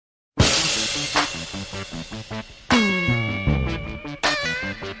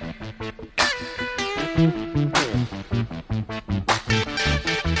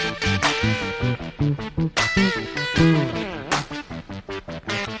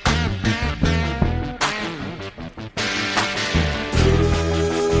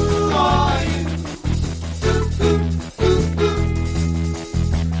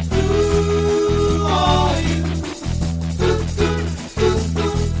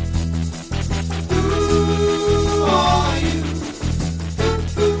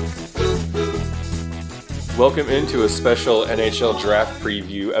Welcome into a special NHL Draft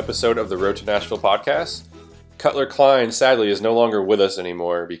Preview episode of the Road to Nashville podcast. Cutler Klein, sadly, is no longer with us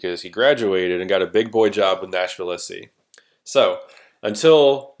anymore because he graduated and got a big boy job with Nashville SC. So,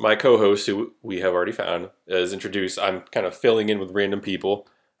 until my co-host, who we have already found, is introduced, I'm kind of filling in with random people.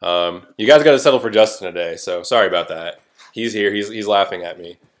 You guys got to settle for Justin today, so sorry about that. He's here. He's laughing at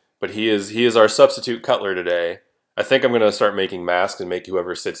me. But he is our substitute Cutler today. I think I'm going to start making masks and make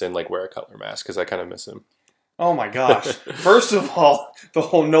whoever sits in wear a Cutler mask because I kind of miss him. Oh my gosh. First of all, the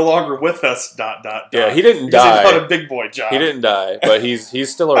whole no longer with us ... Yeah, he didn't die. He got a big boy job. He didn't die, but he's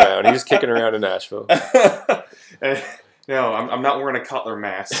still around. He's kicking around in Nashville. No, I'm not wearing a Cutler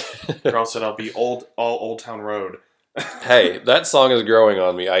mask, or else it'll be all Old Town Road. Hey, that song is growing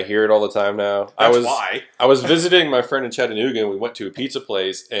on me. I hear it all the time now. Why. I was visiting my friend in Chattanooga, and we went to a pizza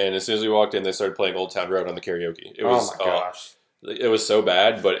place, and as soon as we walked in, they started playing Old Town Road on the karaoke. It was, oh my gosh. It was so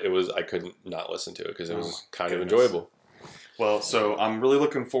bad, but I couldn't not listen to it because it was kind of enjoyable. Well, so I'm really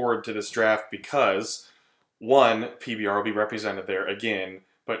looking forward to this draft because, one, PBR will be represented there again,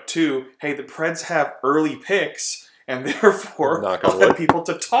 but two, hey, the Preds have early picks, and therefore I'll have people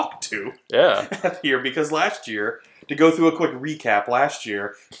to talk to here because last year, to go through a quick recap, last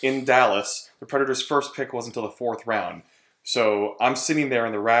year in Dallas, the Predators' first pick wasn't until the fourth round. So I'm sitting there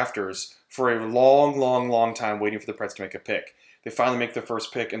in the rafters for a long time waiting for the Preds to make a pick. They finally make their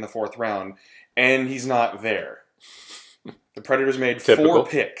first pick in the fourth round, and he's not there. The Predators made four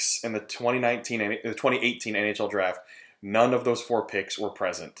picks in the 2018 NHL draft. None of those four picks were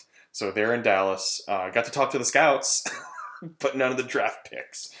present. So they're in Dallas. Got to talk to the scouts, but none of the draft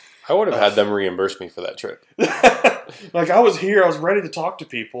picks. I would have had them reimburse me for that trip. I was here. I was ready to talk to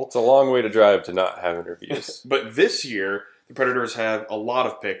people. It's a long way to drive to not have interviews. But this year, the Predators have a lot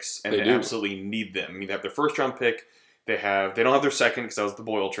of picks, and they absolutely need them. I mean, they have their first-round pick. They don't have their second because that was the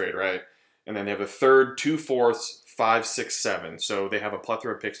Boyle trade, right? And then they have a third, 2 fourths, 5, 6, 7. So they have a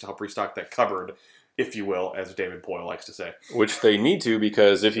plethora of picks to help restock that cupboard, if you will, as David Boyle likes to say. Which they need to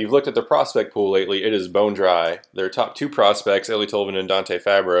because if you've looked at the prospect pool lately, it is bone dry. Their top two prospects, Eeli Tolvanen and Dante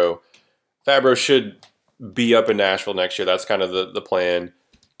Fabro. Fabro should be up in Nashville next year. That's kind of the plan.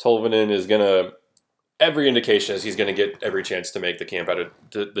 Tolvanen is going to, every indication is he's going to get every chance to make the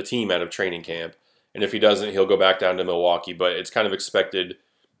team out of training camp. And if he doesn't, he'll go back down to Milwaukee. But it's kind of expected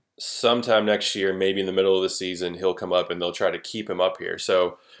sometime next year, maybe in the middle of the season, he'll come up and they'll try to keep him up here.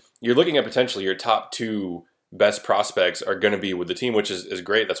 So you're looking at potentially your top two best prospects are going to be with the team, which is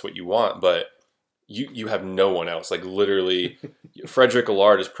great. That's what you want. But you have no one else. Like literally, Frederick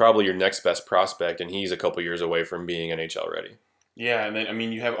Allard is probably your next best prospect, and he's a couple years away from being NHL ready. Yeah, and then, I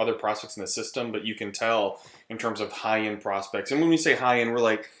mean, you have other prospects in the system, but you can tell in terms of high-end prospects. And when we say high-end,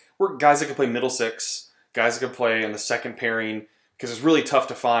 we're guys that can play middle six, guys that can play in the second pairing, because it's really tough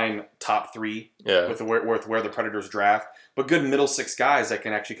to find top three with where the Predators draft. But good middle six guys that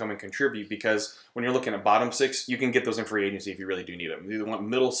can actually come and contribute, because when you're looking at bottom six, you can get those in free agency if you really do need them. You want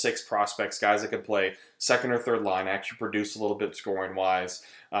middle six prospects, guys that could play second or third line, actually produce a little bit scoring-wise,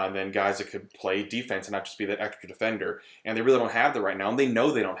 and then guys that could play defense and not just be that extra defender. And they really don't have that right now, and they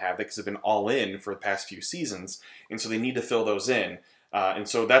know they don't have that because they've been all in for the past few seasons, and so they need to fill those in. And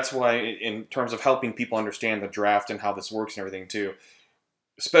so that's why, in terms of helping people understand the draft and how this works and everything too,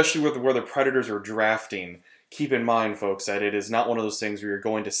 especially where the Predators are drafting, keep in mind, folks, that it is not one of those things where you're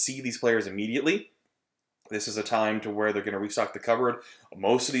going to see these players immediately. This is a time to where they're going to restock the cupboard.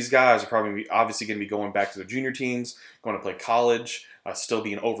 Most of these guys are probably obviously going to be going back to their junior teams, going to play college, still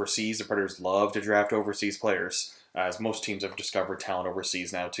being overseas. The Predators love to draft overseas players, as most teams have discovered talent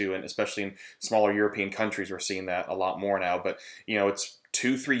overseas now too, and especially in smaller European countries, we're seeing that a lot more now. But it's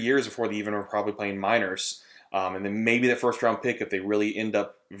 2-3 years before they even are probably playing minors, and then maybe that first round pick, if they really end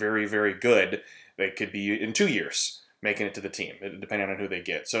up very, very good, they could be in 2 years making it to the team, depending on who they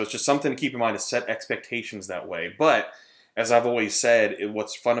get. So it's just something to keep in mind to set expectations that way. But as I've always said,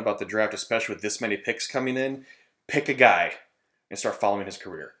 what's fun about the draft, especially with this many picks coming in, pick a guy and start following his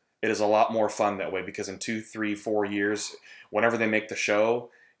career. It is a lot more fun that way, because in 2, 3, 4 years, whenever they make the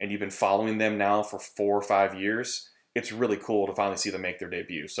show and you've been following them now for 4 or 5 years, it's really cool to finally see them make their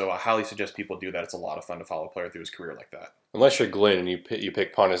debut. So I highly suggest people do that. It's a lot of fun to follow a player through his career like that. Unless you're Glenn and you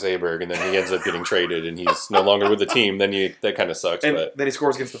pick Pontus Aberg and then he ends up getting traded and he's no longer with the team, then that kind of sucks. And but then he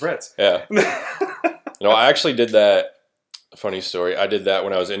scores against the Preds. Yeah. I actually did that. Funny story. I did that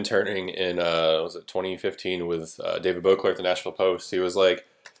when I was interning in, was it 2015 with David Beauclair at the Nashville Post.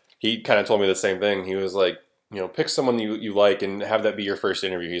 He kind of told me the same thing. He was like, pick someone you like and have that be your first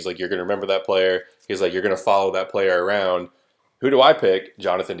interview. He's like, you're going to remember that player. He's like, you're going to follow that player around. Who do I pick?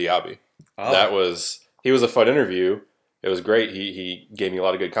 Jonathan Diaby. Oh. He was a fun interview. It was great. He gave me a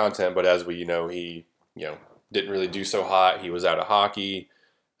lot of good content, but as we he didn't really do so hot. He was out of hockey.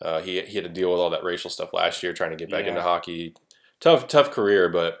 He had to deal with all that racial stuff last year, trying to get back into hockey. Tough career,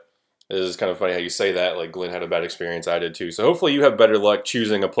 but it is kind of funny how you say that. Like Glenn had a bad experience, I did too. So hopefully you have better luck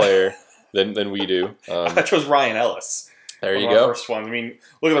choosing a player than we do. I chose Ryan Ellis. There you go. First one. I mean,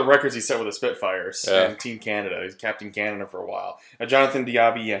 look at the records he set with the Spitfires and Team Canada. He's Captain Canada for a while. Jonathan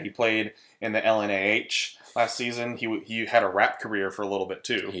Diaby, he played in the LNAH last season. He had a rap career for a little bit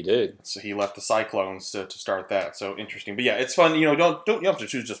too. He did. So he left the Cyclones to start that. So interesting. But yeah, it's fun. You don't you have to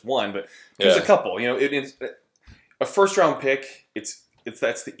choose just one, but choose a couple. It's a first round pick.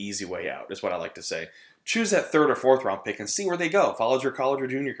 That's the easy way out. Is what I like to say. Choose that third or fourth round pick and see where they go. Follow your college or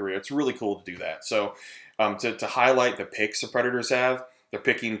junior career. It's really cool to do that. So to highlight the picks the Predators have, they're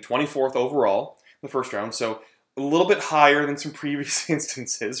picking 24th overall in the first round. So a little bit higher than some previous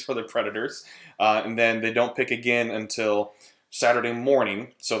instances for the Predators. And then they don't pick again until Saturday morning.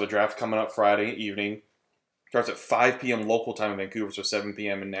 So the draft coming up Friday evening. Starts at 5 p.m. local time in Vancouver, so 7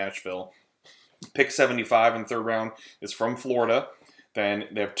 p.m. in Nashville. Pick 75 in the third round is from Florida. Then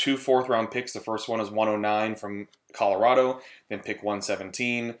they have 2 fourth-round picks. The first one is 109 from Colorado. Then pick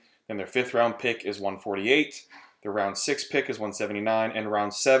 117. Then their fifth-round pick is 148. Their round 6 pick is 179. And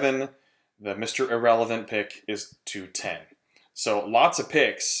round 7, the Mr. Irrelevant pick is 210. So lots of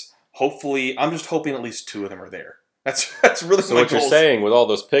picks. Hopefully, I'm just hoping at least 2 of them are there. That's really so. What you're saying with all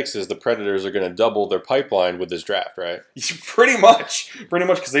those picks is the Predators are going to double their pipeline with this draft, right? Pretty much,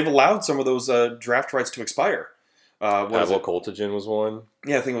 because they've allowed some of those draft rights to expire. Pavel Koltagin was one.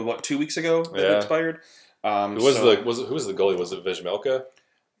 Yeah, I think it was 2 weeks ago that it expired. Who was the goalie? Was it Vizmelka? I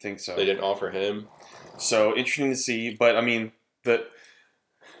think so. They didn't offer him. So interesting to see, but I mean the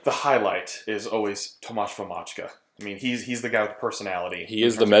highlight is always Tomáš Vamachka. I mean, he's the guy with the personality. He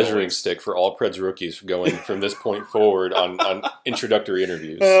is the measuring stick for all Preds rookies going from this point forward on introductory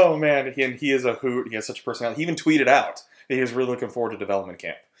interviews. Oh, man. He is a hoot. He has such a personality. He even tweeted out that he was really looking forward to development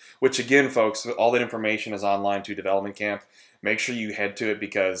camp, which, again, folks, all that information is online to development camp. Make sure you head to it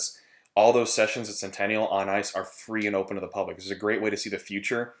because all those sessions at Centennial on ice are free and open to the public. It's a great way to see the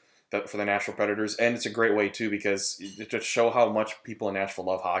future for the Nashville Predators, and it's a great way, too, because to show how much people in Nashville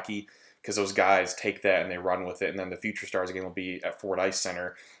love hockey, because those guys take that and they run with it. And then the Future Stars game will be at Ford Ice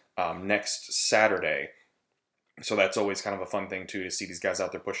Center next Saturday. So that's always kind of a fun thing, too, to see these guys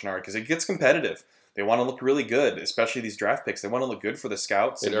out there pushing hard because it gets competitive. They want to look really good, especially these draft picks. They want to look good for the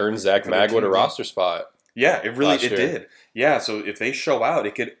scouts. It earned Zach Magwood a roster spot. Yeah, it did. Yeah, so if they show out,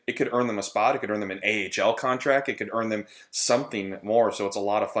 it could earn them a spot. It could earn them an AHL contract. It could earn them something more. So it's a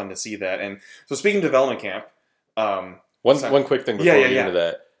lot of fun to see that. And so speaking of development camp. One quick thing before we get into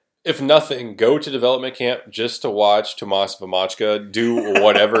that. If nothing, go to development camp just to watch Tomáš Vamachka do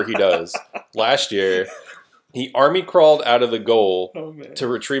whatever he does. Last year, he army crawled out of the goal to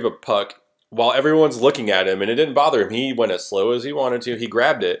retrieve a puck while everyone's looking at him, and it didn't bother him. He went as slow as he wanted to. He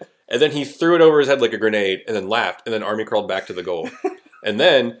grabbed it, and then he threw it over his head like a grenade, and then laughed, and then army crawled back to the goal. And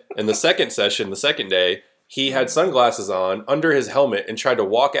then, in the second session, the second day, he had sunglasses on under his helmet and tried to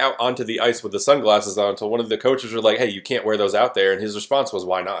walk out onto the ice with the sunglasses on until one of the coaches were like, hey, you can't wear those out there. And his response was,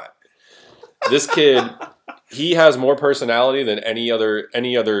 why not? This kid, he has more personality than any other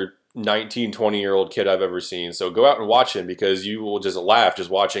 19, 20-year-old kid I've ever seen. So go out and watch him because you will just laugh just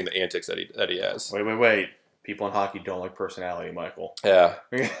watching the antics that he has. Wait. People in hockey don't like personality, Michael. Yeah.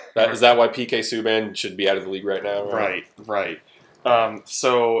 Is that why PK Subban should be out of the league right now? Right.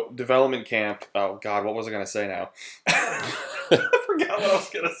 So development camp. Oh God, what was I going to say now? I forgot what I was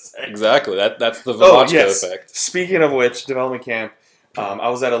going to say. Exactly. That's the Vamachka effect. Speaking of which, development camp. I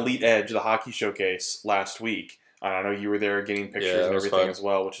was at Elite Edge, the hockey showcase, last week. I know you were there getting pictures and everything as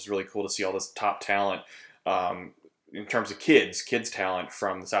well, which is really cool to see all this top talent in terms of kids talent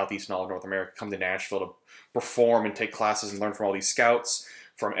from the Southeast and all of North America come to Nashville to perform and take classes and learn from all these scouts.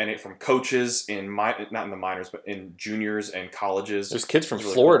 From coaches not in the minors, but in juniors and colleges. There's kids from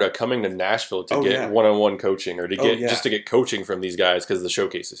Florida coming to Nashville to get one-on-one coaching or to get coaching from these guys because the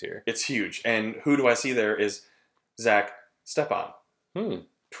showcase is here. It's huge. And who do I see there is Zach Stepan.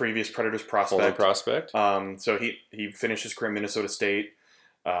 previous Predators Former prospect. prospect. So he finished his career in Minnesota State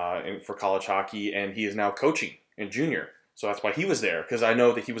for college hockey, and he is now coaching in junior. So that's why he was there, because I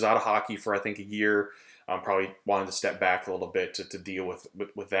know that he was out of hockey for, I think, a year. Probably wanted to step back a little bit to deal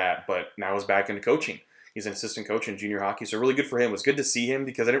with that, but now he's back into coaching. He's an assistant coach in junior hockey, so really good for him. It was good to see him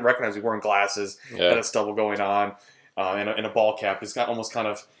because I didn't recognize he was wearing glasses, had a stubble going on, and a ball cap. He's got almost kind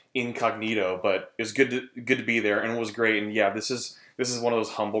of incognito, but it was good to be there, and it was great. And yeah, this is one of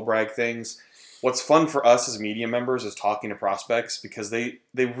those humble brag things. What's fun for us as media members is talking to prospects because they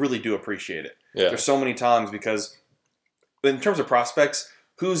really do appreciate it. Yeah. There's so many times because in terms of prospects,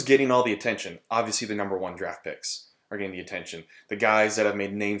 who's getting all the attention? Obviously, the number one draft picks are getting the attention. The guys that have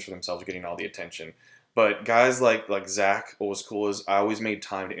made names for themselves are getting all the attention. But guys like Zach, what was cool is I always made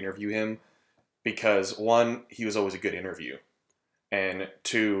time to interview him because, one, he was always a good interview. And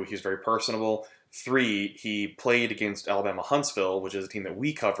two, he was very personable. Three, he played against Alabama Huntsville, which is a team that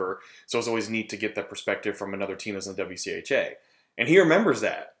we cover. So it's always neat to get that perspective from another team that's in the WCHA. And he remembers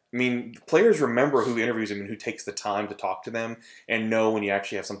that. I mean, players remember who interviews him and who takes the time to talk to them and know when you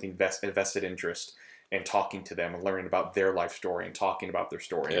actually have something vested interest in talking to them and learning about their life story and talking about their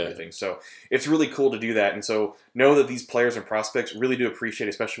story and everything. So it's really cool to do that. And so know that these players and prospects really do appreciate,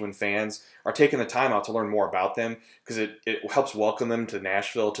 especially when fans are taking the time out to learn more about them, because it helps welcome them to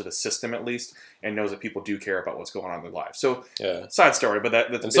Nashville, to the system at least, and knows that people do care about what's going on in their lives. So side story, but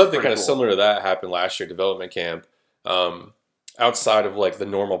that's and something kind of similar to that happened last year at development camp. Outside of like the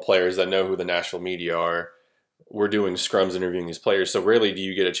normal players that know who the national media are, we're doing scrums interviewing these players. So rarely do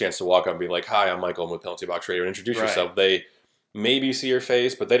you get a chance to walk up and be like, "Hi, I'm Michael. I'm with Penalty Box Radio," and introduce yourself. They maybe see your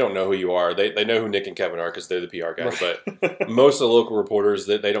face, but they don't know who you are. They know who Nick and Kevin are because they're the PR guys. But most of the local reporters,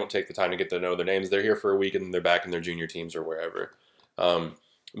 they don't take the time to get to know their names. They're here for a week and then they're back in their junior teams or wherever.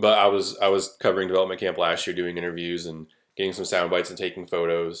 But I was covering development camp last year, doing interviews and getting some sound bites and taking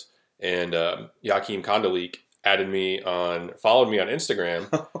photos. And Joakim Kondalik followed me on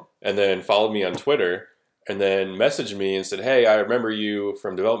Instagram, and then followed me on Twitter, and then messaged me and said, "Hey, I remember you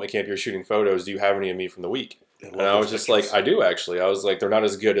from development camp. You're shooting photos. Do you have any of me from the week?" And I was just like, "I do actually." I was like, "They're not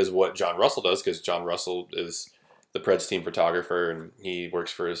as good as what John Russell does, because John Russell is the Preds team photographer and he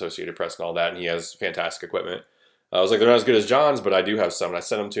works for Associated Press and all that, and he has fantastic equipment." I was like, "They're not as good as John's, but I do have some." And I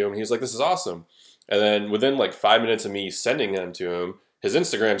sent them to him, and he was like, "This is awesome." And then within like 5 minutes of me sending them to him, his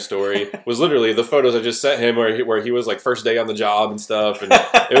Instagram story was literally the photos I just sent him where he was like first day on the job and stuff. And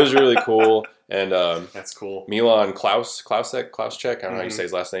it was really cool. And that's cool. Milan Klauschek, I don't know how you say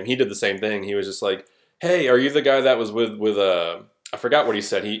his last name. He did the same thing. He was just like, "Hey, are you the guy that was with I forgot what he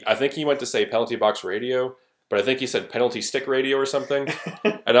said. I think he went to say Penalty Box Radio, but I think he said Penalty Stick Radio or something."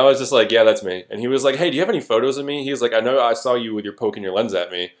 And I was just like, "Yeah, that's me." And he was like, "Hey, do you have any photos of me?" He was like, "I know I saw you with your poking your lens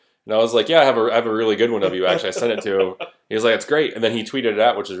at me." And I was like, "Yeah, I have a really good one of you, actually." I sent it to him. He was like, "It's great." And then he tweeted it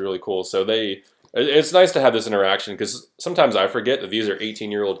out, which is really cool. So it's nice to have this interaction, because sometimes I forget that these are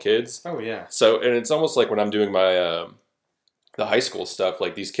 18-year-old kids. Oh, yeah. So, and it's almost like when I'm doing my the high school stuff,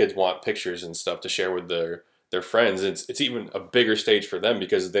 like these kids want pictures and stuff to share with their friends. It's even a bigger stage for them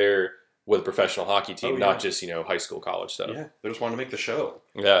because they're with a professional hockey team, not just, high school, college stuff. Yeah, they just want to make the show.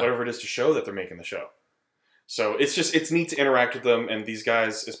 Yeah. Whatever it is to show that they're making the show. So it's neat to interact with them, and these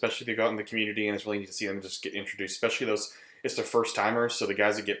guys, especially if they go out in the community, and it's really neat to see them just get introduced, especially it's their first timers, so the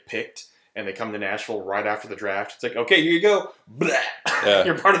guys that get picked and they come to Nashville right after the draft, it's like, "Okay, here you go. Blah. Yeah.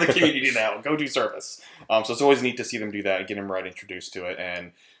 You're part of the community now. Go do service." So it's always neat to see them do that and get them right introduced to it.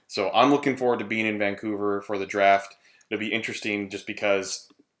 And so I'm looking forward to being in Vancouver for the draft. It'll be interesting just because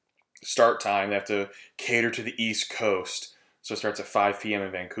start time, they have to cater to the East Coast. So it starts at 5 p.m.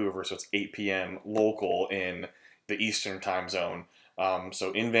 in Vancouver, so it's 8 p.m. local in the Eastern time zone.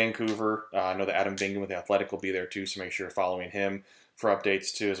 So in Vancouver, I know that Adam Bingham with The Athletic will be there too, so make sure you're following him for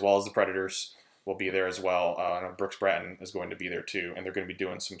updates too, as well as the Predators will be there as well. I know Brooks Bratton is going to be there too, and they're going to be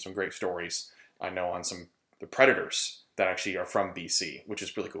doing some great stories, I know, on the Predators that actually are from BC, which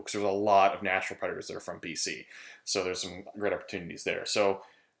is really cool, because there's a lot of Nashville Predators that are from BC. So there's some great opportunities there. So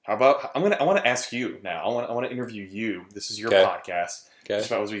how about I want to ask you now. I want to interview you. This is your podcast. Okay.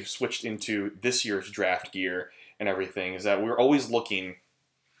 Just about as we've switched into this year's draft gear and everything, is that we're always looking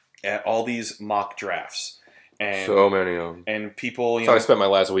at all these mock drafts. And so many of them. And people, That's how I spent my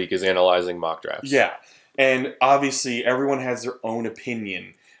last week, is analyzing mock drafts. Yeah. And obviously everyone has their own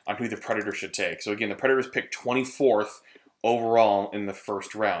opinion on who the Predators should take. So again, the Predators picked 24th overall in the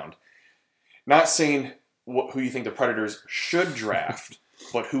first round. Not saying who you think the Predators should draft,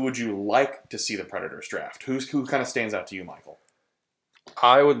 but who would you like to see the Predators draft? Who kind of stands out to you, Michael?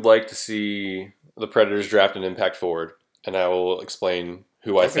 I would like to see the Predators draft an impact forward, and I will explain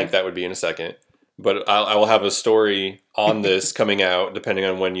who I think that would be in a second. but I will have a story on this coming out. Depending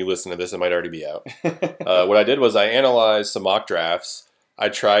on when you listen to this, it might already be out. What I did was I analyzed some mock drafts. I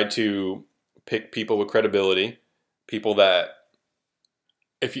tried to pick people with credibility, people that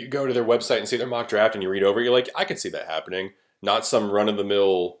if you go to their website and see their mock draft and you read over it, you're like, I can see that happening. Not some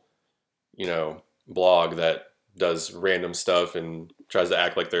run-of-the-mill, blog that does random stuff and tries to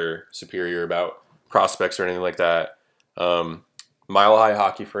act like they're superior about prospects or anything like that. Mile High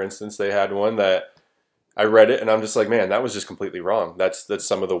Hockey, for instance, they had one that I read it and I'm just like, man, that was just completely wrong. That's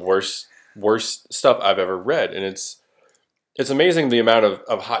some of the worst stuff I've ever read, and it's amazing the amount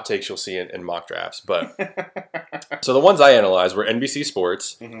of hot takes you'll see in mock drafts. But so the ones I analyzed were NBC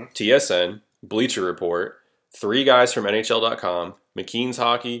Sports, TSN, Bleacher Report, 3 guys from NHL.com, McKean's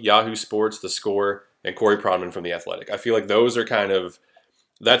Hockey, Yahoo Sports, The Score, and Corey Pronman from The Athletic. I feel like those are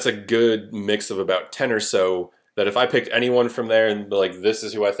that's a good mix of about 10 or so that if I picked anyone from there and be like, this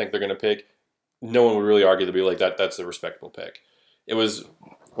is who I think they're going to pick, no one would really argue to be like, that's a respectable pick.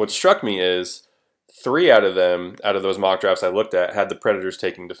 What struck me is 3 out of those mock drafts I looked at had the Predators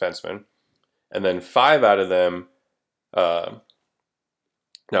taking defensemen. And then 5 out of them,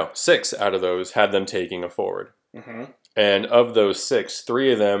 6 out of those had them taking a forward. Mm-hmm. And of those 6,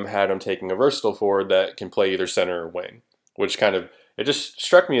 3 of them had them taking a versatile forward that can play either center or wing, which it just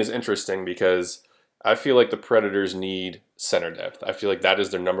struck me as interesting because I feel like the Predators need center depth. I feel like that is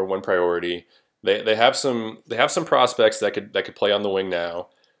their number one priority. They have some prospects that could play on the wing now.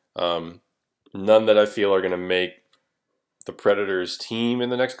 None that I feel are going to make the Predators team in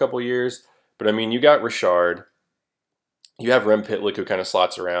the next couple of years. But I mean, you got Richard, you have Rem Pitlick who kind of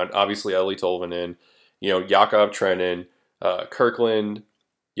slots around. Obviously, Eeli Tolvanen, Yakov Trenin, Kirkland,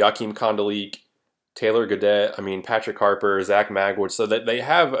 Joakim Kondalik, Taylor Gaudette. I mean, Patrick Harper, Zach Magwood. So that they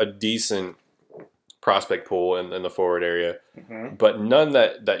have a decent prospect pool in the forward area, but none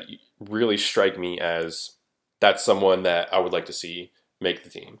that really strike me as that's someone that I would like to see make the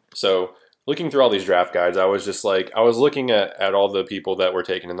team. So looking through all these draft guides, I was just like, I was looking at all the people that were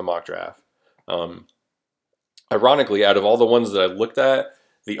taken in the mock draft. Ironically, out of all the ones that I looked at,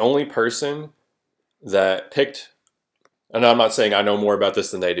 the only person that picked, and I'm not saying I know more about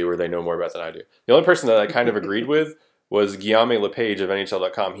this than they do or they know more about it than I do. The only person that I kind of agreed with was Guillaume Lepage of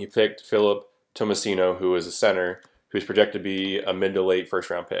NHL.com. He picked Philip Tomasino, who is a center, who's projected to be a mid to late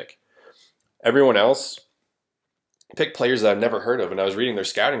first-round pick. Everyone else picked players that I've never heard of, and I was reading their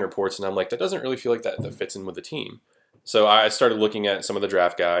scouting reports, and I'm like, that doesn't really feel like that fits in with the team. So I started looking at some of the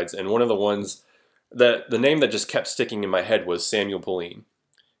draft guides, and one of the ones that the name that just kept sticking in my head was Samuel Poulin.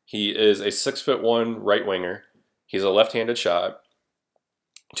 He is a 6'1" right winger. He's a left-handed shot,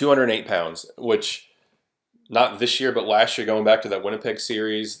 208 pounds, which not this year, but last year, going back to that Winnipeg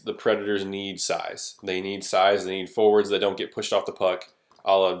series, the Predators need size. They need size. They need forwards that don't get pushed off the puck,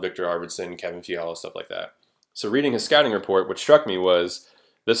 a la Victor Arvidsson, Kevin Fiala, stuff like that. So reading his scouting report, what struck me was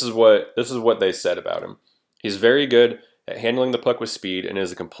this is what they said about him. He's very good at handling the puck with speed and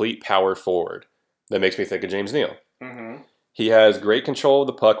is a complete power forward. That makes me think of James Neal. Mm-hmm. He has great control of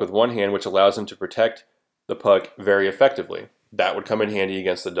the puck with one hand, which allows him to protect the puck very effectively. That would come in handy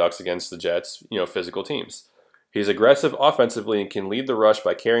against the Ducks, against the Jets, physical teams. He's aggressive offensively and can lead the rush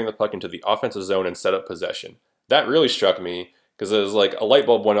by carrying the puck into the offensive zone and set up possession. That really struck me because it was like a light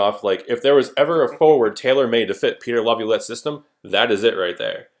bulb went off. Like if there was ever a forward tailor-made to fit Peter Laviolette's system, that is it right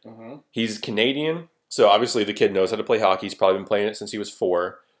there. Mm-hmm. He's Canadian, so obviously the kid knows how to play hockey. He's probably been playing it since he was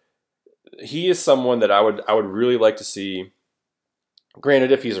 4. He is someone that I would really like to see.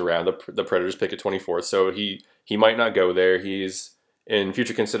 Granted, if he's around, the Predators pick at 24th, so he might not go there. He's in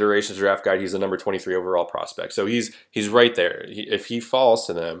future considerations draft guide. He's the number 23 overall prospect, so he's right there. If he falls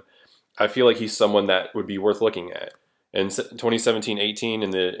to them, I feel like he's someone that would be worth looking at. In 2017-18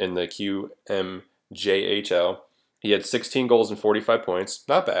 in the QMJHL, he had 16 goals and 45 points.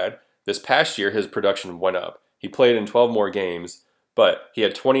 Not bad. This past year, his production went up. He played in 12 more games, but he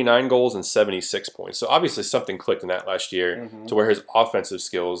had 29 goals and 76 points. So obviously something clicked in that last year to where his offensive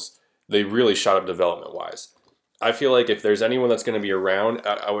skills, they really shot up development-wise. I feel like if there's anyone that's going to be around,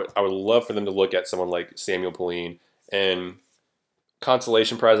 I would love for them to look at someone like Samuel Poulin. And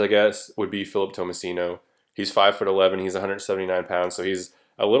consolation prize, I guess, would be Philip Tomasino. He's 5'11". He's 179 pounds, so he's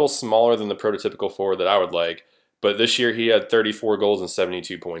a little smaller than the prototypical forward that I would like. But this year he had 34 goals and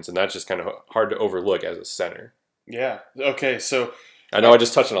 72 points, and that's just kind of hard to overlook as a center. Yeah. Okay. So I know I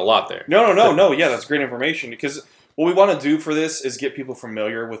just touched on a lot there. No. Yeah, that's great information because what we want to do for this is get people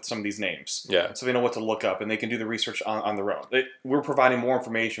familiar with some of these names. Yeah. So they know what to look up and they can do the research on their own. We're providing more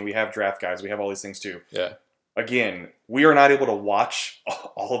information. We have draft guides. We have all these things too. Yeah. again, we are not able to watch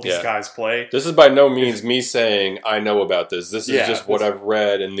all of these Yeah. guys play. This is by no means me saying I know about this. This is Yeah, just what I've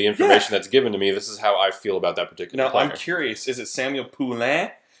read and the information that's given to me. This is how I feel about that particular Now, player. I'm curious, is it Samuel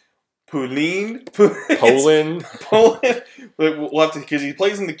Poulin? Poulin? Poland? Poland? We'll have to, because he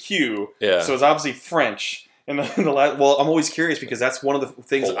plays in the Q, Yeah. so it's obviously French. And well, I'm always curious because that's one of the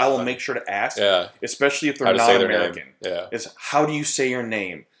things I will make sure to ask, Yeah. especially if How they're to say not their name. American. Yeah. Is how do you say your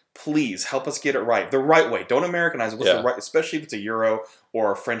name? Please help us get it right. The right way. Don't Americanize it. What's the right, especially if it's a Euro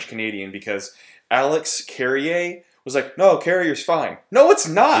or a French Canadian, because Alex Carrier was like, no, Carrier's fine. No, it's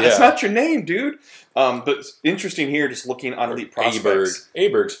not. Yeah. It's not your name, dude. But it's interesting here, just looking on elite prospects.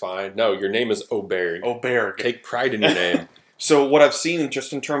 Aberg's fine. No, your name is Oberg. Oberg. Take pride in your name. So what I've seen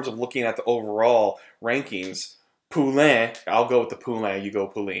just in terms of looking at the overall rankings, Poulin, I'll go with the Poulin, you go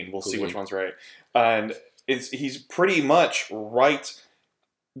Poulin. We'll see which one's right. And he's pretty much right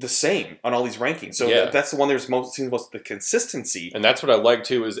the same on all these rankings. So that's the one there's seems most the consistency. And that's what I like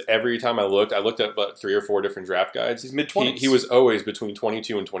too, is every time I looked at about 3 or 4 different draft guides. He's mid-20s. He was always between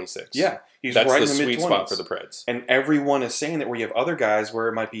 22 and 26. Yeah. He's that's right the in the sweet mid-20s. spot for the Preds. And everyone is saying that, where you have other guys where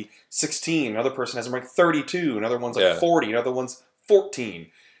it might be 16, another person has him ranked 32, another one's like 40, another one's 14.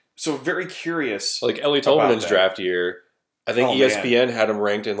 So very curious. Like Ellie Tolvanen's draft year, I think ESPN had him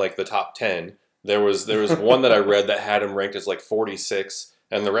ranked in like the top 10. There was one that I read that had him ranked as like 46,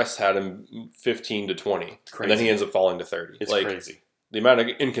 and the rest had him 15 to 20. And then he ends up falling to 30. It's like, crazy. The amount of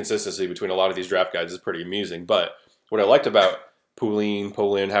inconsistency between a lot of these draft guides is pretty amusing. But what I liked about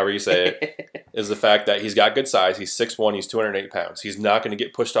Poulin, however you say it, is the fact that he's got good size. He's 6'1", he's 208 pounds. He's not going to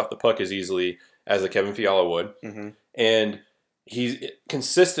get pushed off the puck as easily as a Kevin Fiala would. Mm-hmm. And he's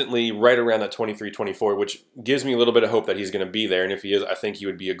consistently right around that 23, 24, which gives me a little bit of hope that he's going to be there. And if he is, I think he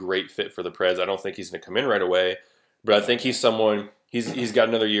would be a great fit for the Preds. I don't think he's going to come in right away, but I think he's someone, he's got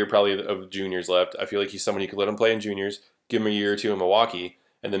another year probably of juniors left. I feel like he's someone you could let him play in juniors, give him a year or two in Milwaukee,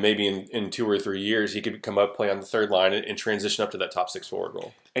 and then maybe in 2 or 3 years he could come up, play on the third line, and transition up to that top 6 forward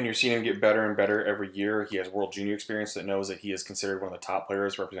role. And you're seeing him get better and better every year. He has World Junior experience that knows that he is considered one of the top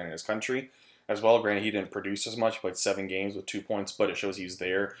players representing his country as well. Granted, he didn't produce as much. He played 7 games with 2 points, but it shows he's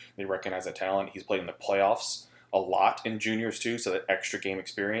there. They recognize that talent. He's played in the playoffs a lot in juniors too, so that extra game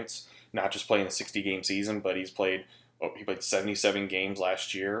experience, not just playing a 60-game season, but he played 77 games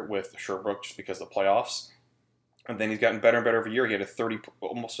last year with Sherbrooke just because of the playoffs. And then he's gotten better and better every year. He had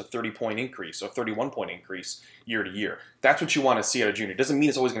almost a 30-point increase, so a 31-point increase year to year. That's what you want to see out of junior. Doesn't mean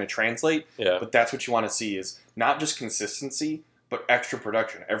it's always going to translate, but that's what you want to see, is not just consistency, but extra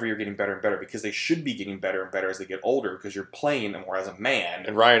production. Every year getting better and better, because they should be getting better and better as they get older, because you're playing more as a man.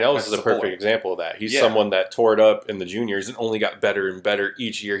 And Ryan Ellis is a perfect example of that. He's someone that tore it up in the juniors and only got better and better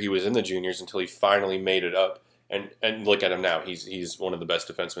each year he was in the juniors until he finally made it up. And look at him now. He's one of the best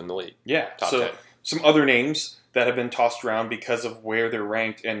defensemen in the league. Yeah. Top so 10. Some other names that have been tossed around because of where they're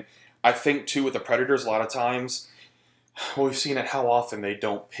ranked. And I think, too, with the Predators, a lot of times, we've seen it how often they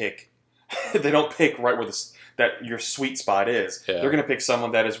don't pick right where that your sweet spot is. Yeah. They're going to pick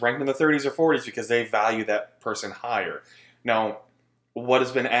someone that is ranked in the 30s or 40s because they value that person higher. Now, what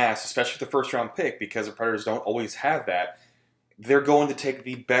has been asked, especially the first-round pick, because the Predators don't always have that, they're going to take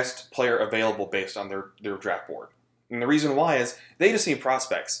the best player available based on their draft board. And the reason why is they just need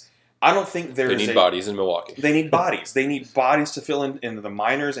prospects. I don't think they need bodies in Milwaukee. They need bodies. They need bodies to fill in the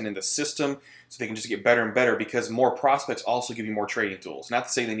minors and in the system, so they can just get better and better, because more prospects also give you more trading tools. Not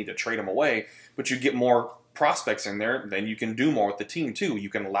to say they need to trade them away, but you get more prospects in there, then you can do more with the team too. You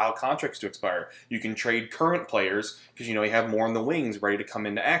can allow contracts to expire. You can trade current players because you have more in the wings ready to come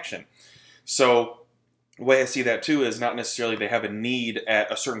into action. So the way I see that too is not necessarily they have a need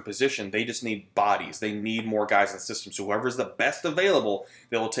at a certain position. They just need bodies. They need more guys in the system. So whoever's the best available,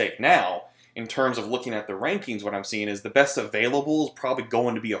 they will take. Now, in terms of looking at the rankings, what I'm seeing is the best available is probably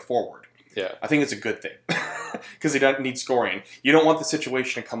going to be a forward. Yeah. I think it's a good thing because they don't need scoring. You don't want the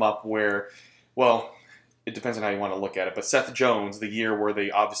situation to come up where, well, it depends on how you want to look at it, but Seth Jones, the year where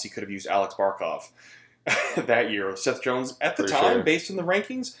they obviously could have used Alex Barkov, that year, Seth Jones, at the time, based on the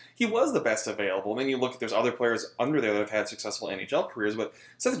rankings, he was the best available. And then you look at, there's other players under there that have had successful NHL careers, but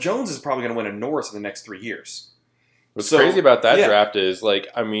Seth Jones is probably going to win a Norris in the next 3 years. What's crazy about that draft is,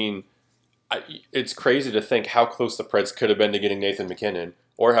 it's crazy to think how close the Preds could have been to getting Nathan MacKinnon,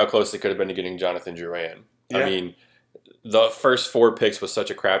 or how close they could have been to getting Jonathan Drouin. Yeah. I mean, the first 4 picks was such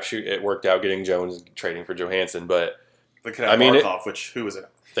a crapshoot. It worked out getting Jones, trading for Johansson, but they could have Barkov, who was it?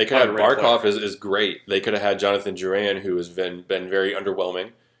 They could have Barkov is great. They could have had Jonathan Drouin, who has been very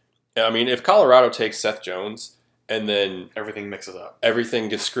underwhelming. I mean, if Colorado takes Seth Jones and then everything mixes up. Everything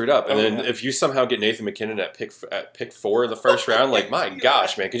gets screwed up. And then if you somehow get Nathan MacKinnon at pick 4 in the first round, like, my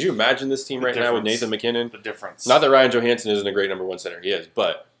gosh, man, could you imagine this team right now with Nathan MacKinnon? The difference. Not that Ryan Johansson isn't a great number 1 center. He is.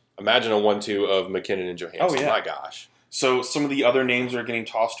 But imagine a 1-2 of MacKinnon and Johansson. Oh, yeah. My gosh. So some of the other names that are getting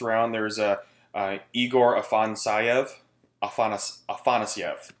tossed around, there's Igor Afanasyev.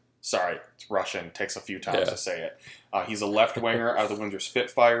 Sorry, it's Russian. Takes a few times to say it. He's a left winger out of the Windsor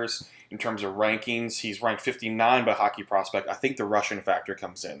Spitfires. In terms of rankings, he's ranked 59 by Hockey Prospect. I think the Russian factor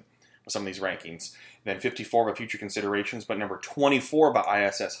comes in with some of these rankings. Then 54 by Future Considerations, but number 24 by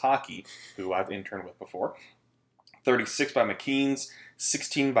ISS Hockey, who I've interned with before. 36 by McKean's,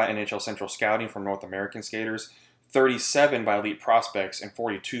 16 by NHL Central Scouting from North American Skaters, 37 by Elite Prospects, and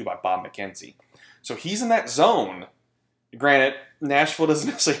 42 by Bob McKenzie. So he's in that zone. Granted, Nashville doesn't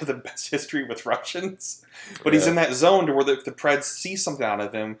necessarily have the best history with Russians, but he's in that zone to where if the Preds see something out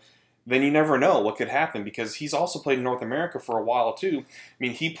of him, then you never know what could happen, because he's also played in North America for a while, too. I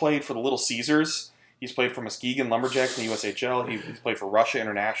mean, he played for the Little Caesars. He's played for Muskegon Lumberjacks in the USHL. He's played for Russia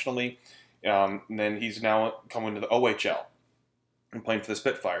internationally. And then he's now coming to the OHL and playing for the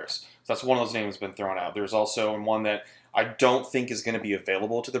Spitfires. So that's one of those names that's been thrown out. There's also one that I don't think is going to be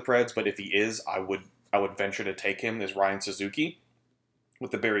available to the Preds, but if he is, I would venture to take him, is Ryan Suzuki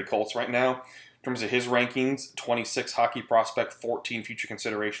with the Barrie Colts right now. In terms of his rankings, 26 Hockey Prospect, 14 Future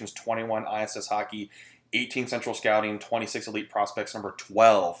Considerations, 21 ISS Hockey, 18 Central Scouting, 26 Elite Prospects, number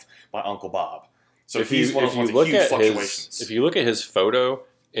 12 by Uncle Bob. So he's one of those huge fluctuations. If you look at his photo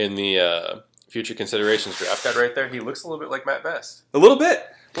in the Future Considerations draft guide right there, he looks a little bit like Matt Best. A little bit.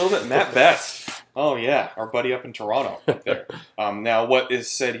 Matt Best. Oh, yeah, our buddy up in Toronto right there. Now, what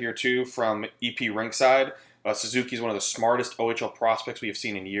is said here, too, from EP Rinkside, Suzuki is one of the smartest OHL prospects we have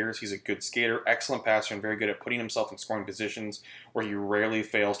seen in years. He's a good skater, excellent passer, and very good at putting himself in scoring positions where he rarely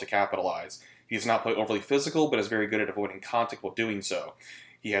fails to capitalize. He does not play overly physical, but is very good at avoiding contact while doing so.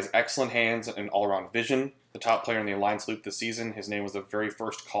 He has excellent hands and all-around vision. The top player in the Alliance Loop this season, his name was the very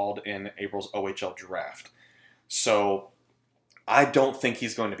first called in April's OHL draft. So I don't think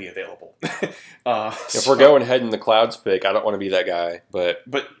he's going to be available. If we're going head in the clouds pick, I don't want to be that guy. But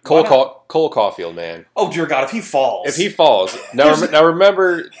Cole Caulfield, man. Oh, dear God, if he falls. Now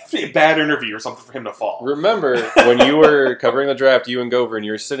remember... It'd be a bad interview or something for him to fall. Remember when you were covering the draft, you and Gover, and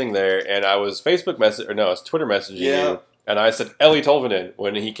you were sitting there, and I was Twitter messaging you, and I said Ellie Tolvanen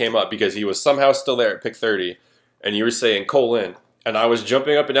when he came up because he was somehow still there at pick 30, and you were saying Cole in. And I was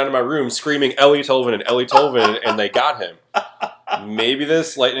jumping up and down in my room screaming Ellie Tolvanen, and they got him. Maybe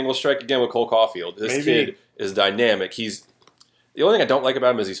this lightning will strike again with Cole Caulfield. This kid is dynamic. The only thing I don't like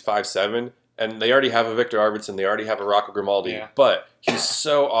about him is he's 5'7", and they already have a Victor Arvidsson, they already have a Rocco Grimaldi, but he's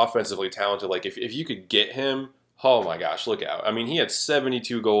so offensively talented. Like, if you could get him, oh my gosh, look out. I mean, he had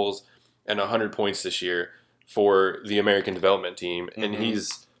 72 goals and 100 points this year for the American development team, and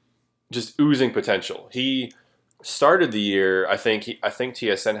he's just oozing potential. He started the year, I think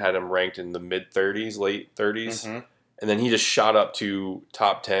TSN had him ranked in the mid-30s, late 30s, and then he just shot up to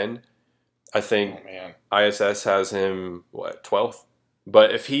top 10. I think ISS has him, 12th?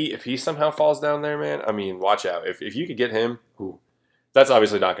 But if he somehow falls down there, man, I mean, watch out. If you could get him, that's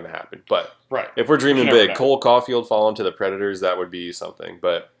obviously not going to happen. But if we're dreaming big, Cole Caulfield falling to the Predators, that would be something.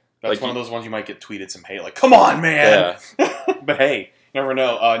 But that's one of those ones you might get tweeted some hate, like, come on, man! Yeah. But hey, never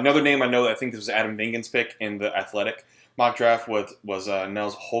know. Another name I know, I think this was Adam Vingen's pick in the Athletic mock draft was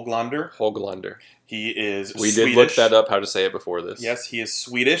Nels Höglander. He is Swedish. We did look that up, how to say it before this. Yes, he is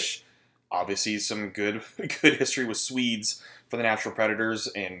Swedish. Obviously, some good history with Swedes for the Nashville Predators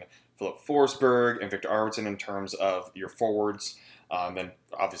in Philip Forsberg and Victor Arvidsson in terms of your forwards. Then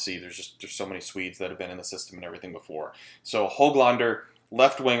obviously there's so many Swedes that have been in the system and everything before. So Höglander,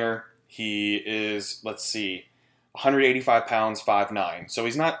 left winger. He is 185 pounds, 5'9". So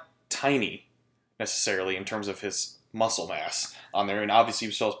he's not tiny necessarily in terms of his muscle mass on there, and obviously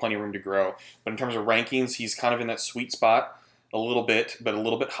he still has plenty of room to grow. But in terms of rankings, he's kind of in that sweet spot a little bit, but a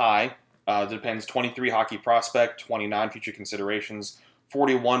little bit high. It depends. 23 Hockey Prospect, 29 Future Considerations,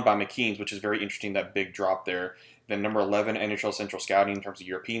 41 by McKean's, which is very interesting, that big drop there. Then number 11 NHL Central Scouting in terms of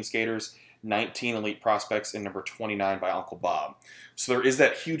European skaters, 19 Elite Prospects, and number 29 by Uncle Bob. So there is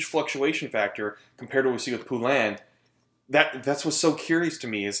that huge fluctuation factor compared to what we see with Poulin. That's what's so curious to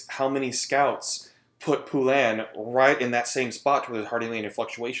me is how many scouts put Poulin right in that same spot where there's hardly any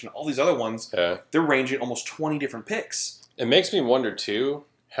fluctuation. All these other ones, they're ranging almost 20 different picks. It makes me wonder, too,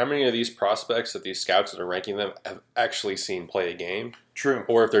 how many of these prospects that these scouts that are ranking them have actually seen play a game? True.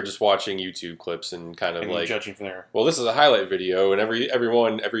 Or if they're just watching YouTube clips and kind of like judging from there. Well, this is a highlight video, and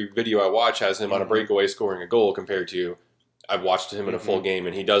every video I watch has him on a breakaway scoring a goal compared to I've watched him in a full game,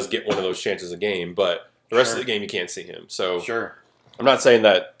 and he does get one of those chances a game, but The rest of the game, you can't see him. So sure. I'm not saying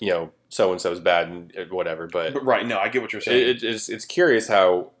that, so and so is bad and whatever, but right. No, I get what you're saying. It's curious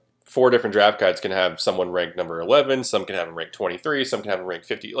how 4 different draft guides can have someone ranked number 11, some can have them ranked 23, some can have them ranked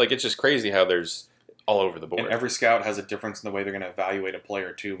 50. Like, it's just crazy how there's all over the board. And every scout has a difference in the way they're going to evaluate a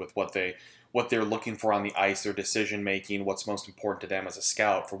player too, with what they're looking for on the ice, their decision making, what's most important to them as a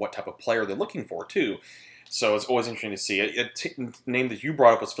scout for what type of player they're looking for too. So it's always interesting to see. A name that you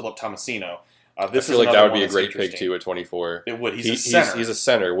brought up was Philip Tomasino. I feel like that would be a great pick too at 24. It would. He's a center. He's a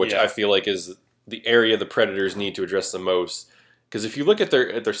center, which I feel like is the area the Predators need to address the most. Because if you look at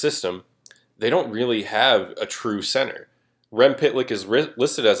their system, they don't really have a true center. Rem Pitlick is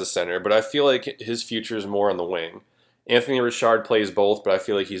listed as a center, but I feel like his future is more on the wing. Anthony Richard plays both, but I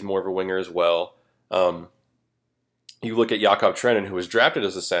feel like he's more of a winger as well. You look at Jakob Trenin, who was drafted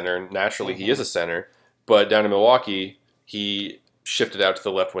as a center, and naturally he is a center, but down in Milwaukee, he shifted out to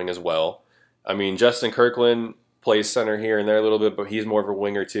the left wing as well. I mean, Justin Kirkland plays center here and there a little bit, but he's more of a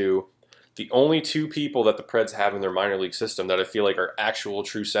winger too. The only 2 people that the Preds have in their minor league system that I feel like are actual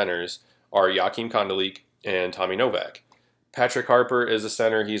true centers are Joachim Kondelik and Tommy Novak. Patrick Harper is a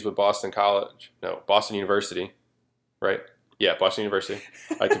center. He's with Boston University, right? Yeah, Boston University.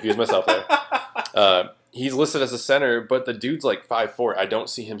 I confused myself there. He's listed as a center, but the dude's like 5'4". I don't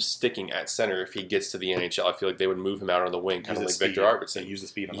see him sticking at center if he gets to the NHL. I feel like they would move him out on the wing, kind of like Victor Arvidsson. Use the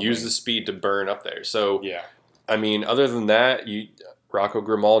speed on the Use wing. the speed to burn up there. So, yeah. I mean, other than that, Rocco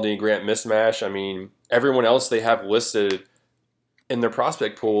Grimaldi, Grant Mismash, I mean, everyone else they have listed in their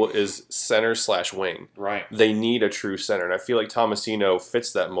prospect pool is center/wing. Right. They need a true center, and I feel like Tomasino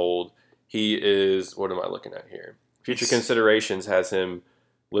fits that mold. He is, what am I looking at here? Future Considerations has him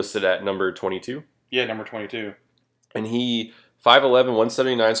listed at number 22. Yeah, number 22. And he 5'11",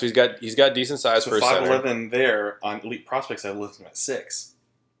 179, so he's got decent size for a center. 5'11" there on Elite Prospects, I listed him at 6.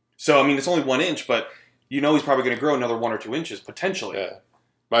 So, I mean, it's only 1 inch, but he's probably going to grow another 1 or 2 inches, potentially. Yeah.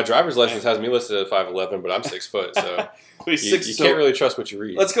 My driver's license has me listed at 5'11", but I'm 6 foot, so you can't really trust what you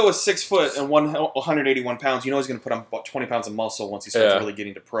read. Let's go with 6 foot and 181 pounds. He's going to put on about 20 pounds of muscle once he starts really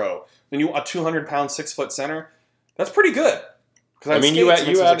getting to pro. Then a 200-pound 6 foot center, that's pretty good. I mean, you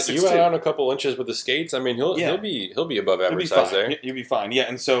add on a couple inches with the skates. I mean, he'll be above average size there. He'll be fine. Yeah,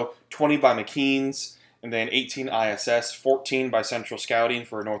 and so 20 by McKean's, and then 18 ISS, 14 by Central Scouting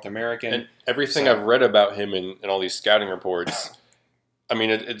for North American. And everything I've read about him in all these scouting reports, I mean,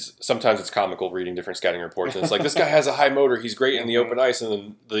 it's sometimes it's comical reading different scouting reports. And it's like, this guy has a high motor, he's great in the open ice, and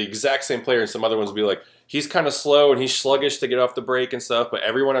then the exact same player and some other ones will be like, he's kind of slow and he's sluggish to get off the break and stuff. But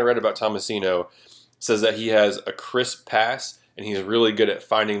everyone I read about Tomasino says that he has a crisp pass and he's really good at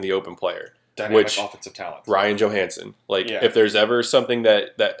finding the open player. Dynamic offensive talent. Ryan Johansson. If there's ever something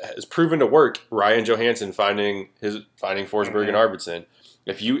that has proven to work, Ryan Johansson finding Forsberg and Arvidsson.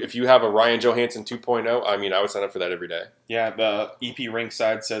 If you have a Ryan Johansson 2.0, I mean, I would sign up for that every day. Yeah, the EP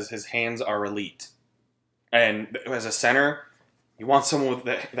Rinkside says his hands are elite. And as a center, you want someone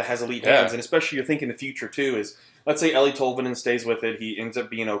that has elite hands. And especially you're thinking the future, too, is let's say Ellie Tolvanen stays with it. He ends up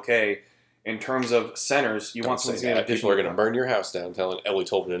being okay. In terms of centers, you want someone who's going to... People are going to burn your house down telling Ellie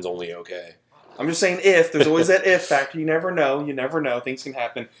Tolvanen's only okay. I'm just saying if. There's always that if factor. You never know. Things can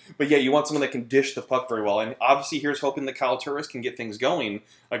happen. But yeah, you want someone that can dish the puck very well. And obviously here's hoping that Kyle Turris can get things going,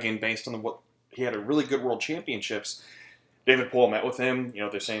 again, based on what he had a really good World Championships. David Poole met with him.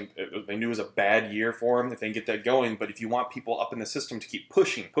 They're saying they knew it was a bad year for him if they can get that going. But if you want people up in the system to keep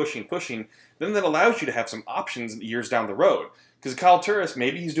pushing, then that allows you to have some options years down the road. Because Kyle Turris,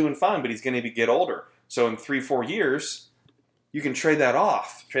 maybe he's doing fine, but he's going to get older. So in 3-4 years, you can trade that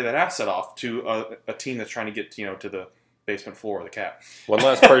asset off to a team that's trying to get to the basement floor of the cap. One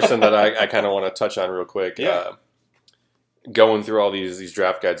last person that I kind of want to touch on real quick. Yeah. Going through all these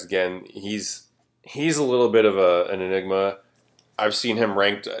draft guides again, he's a little bit of an enigma. I've seen him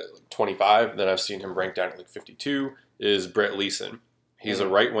ranked at 25, then I've seen him ranked down at 52, is Brett Leeson. He's a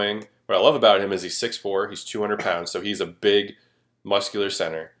right wing. What I love about him is he's 6'4", he's 200 pounds, so he's a big, muscular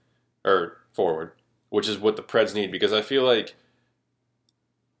center, or forward, which is what the Preds need, because I feel like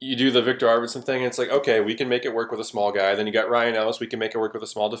you do the Victor Arvidsson thing, and it's like, okay, we can make it work with a small guy. Then you got Ryan Ellis, we can make it work with a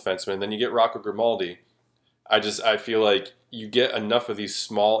small defenseman. Then you get Rocco Grimaldi. I feel like you get enough of these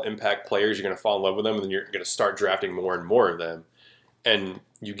small impact players, you're going to fall in love with them, and then you're going to start drafting more and more of them. And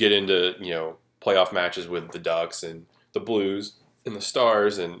you get into, playoff matches with the Ducks and the Blues and the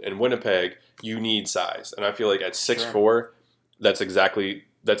Stars and Winnipeg, you need size. And I feel like at 6'4", that's exactly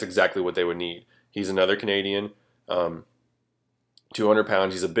what they would need. He's another Canadian, 200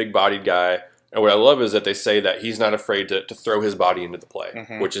 pounds. He's a big-bodied guy. And what I love is that they say that he's not afraid to throw his body into the play,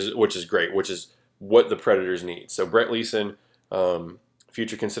 which is great, which is what the Predators need. So Brett Leeson,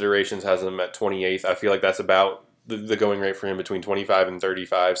 Future Considerations has him at 28th. I feel like that's about the going rate for him, between 25 and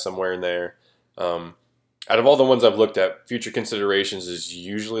 35, somewhere in there. Out of all the ones I've looked at, Future Considerations is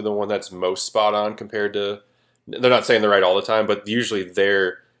usually the one that's most spot on compared to. They're not saying they're right all the time, but usually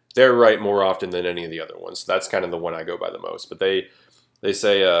they're right more often than any of the other ones. That's kind of the one I go by the most. But they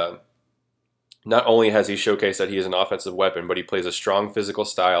say not only has he showcased that he is an offensive weapon, but he plays a strong physical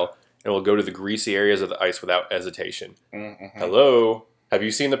style and will go to the greasy areas of the ice without hesitation. Mm-hmm. Hello. Have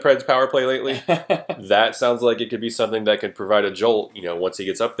you seen the Preds power play lately? That sounds like it could be something that could provide a jolt, once he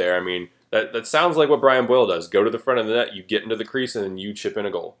gets up there. I mean, that sounds like what Brian Boyle does. Go to the front of the net, you get into the crease, and then you chip in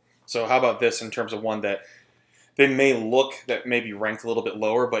a goal. So how about this in terms of one that they may look that may be ranked a little bit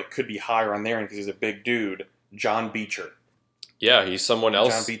lower, but could be higher on their end because he's a big dude, John Beecher. Yeah, he's someone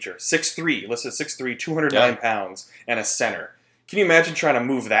else. John Beecher. 6'3", listed 6'3", 209 pounds, and a center. Can you imagine trying to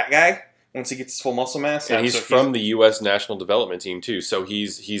move that guy once he gets his full muscle mass? And he's from the U.S. national development team, too, so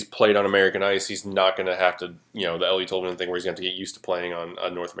he's played on American ice. He's not going to have to, the Ellie Tolvanen thing where he's going to have to get used to playing on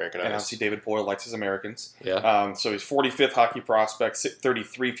North American ice. And obviously David Boyle likes his Americans. Yeah. So he's 45th hockey prospect,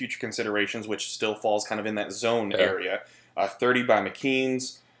 33 Future Considerations, which still falls kind of in that zone area. 30 by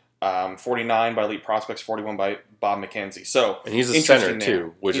McKean's, 49 by Elite Prospects, 41 by Bob McKenzie. So and he's a center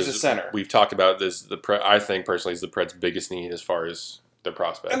too, which he's is a center. We've talked about this. I think personally is the Preds' biggest need as far as their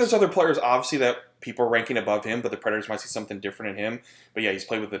prospects. And there's other players obviously that people are ranking above him, but the Predators might see something different in him. But yeah, he's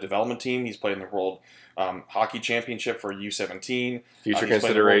played with the development team. He's played in the World Hockey Championship for U17. Future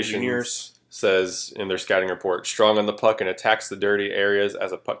Considerations says in their scouting report, strong on the puck and attacks the dirty areas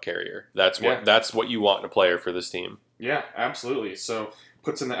as a puck carrier. That's what you want in a player for this team. Yeah, absolutely. So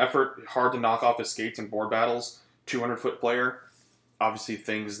puts in the effort, hard to knock off his skates in board battles, 200-foot player. Obviously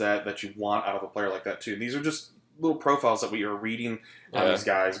things that you want out of a player like that too. These are just little profiles that we are reading on these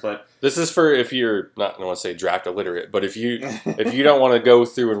guys, but this is for if you're not, I don't want to say draft illiterate, but if you don't want to go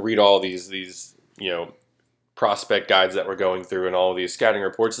through and read all these prospect guides that we're going through and all of these scouting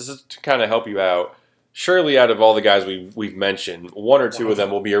reports, this is to kind of help you out. Surely out of all the guys we've mentioned, one or two of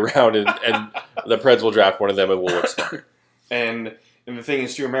them will be around, and the Preds will draft one of them and will look smart. And the thing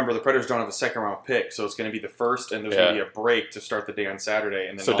is, to remember, the Predators don't have a second-round pick, so it's going to be the first, and there's going to be a break to start the day on Saturday.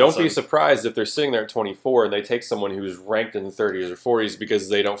 And then so don't be surprised if they're sitting there at 24 and they take someone who's ranked in the 30s or 40s because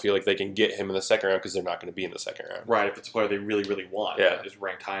they don't feel like they can get him in the second round because they're not going to be in the second round. Right, if it's a player they really, really want that is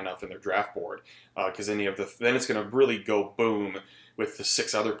ranked high enough in their draft board. Because then it's going to really go boom with the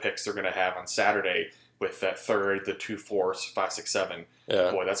 6 other picks they're going to have on Saturday with that third, the 2, 4, 5, 6, 7.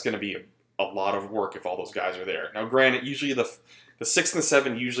 Yeah. Boy, that's going to be a lot of work if all those guys are there. Now, granted, usually the 6 and the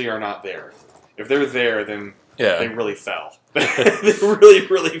 7 usually are not there. If they're there, then they really fell. They really,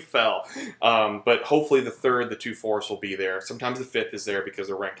 really fell. But hopefully the 3rd, the 2, 4s will be there. Sometimes the 5th is there because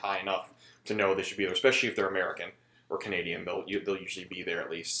they're ranked high enough to know they should be there, especially if they're American or Canadian. They'll usually be there at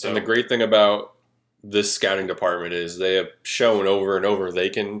least. So. And the great thing about this scouting department is they have shown over and over they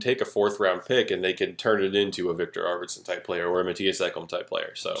can take a 4th-round pick and they can turn it into a Victor Arvidsson type player or a Matthias Ekholm type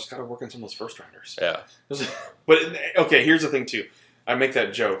player. So just got to work on some of those first-rounders. Yeah. But, okay, here's the thing, too. I make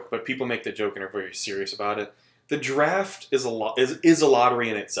that joke, but people make that joke and are very serious about it. The draft is a lottery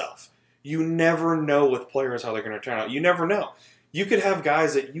in itself. You never know with players how they're going to turn out. You never know. You could have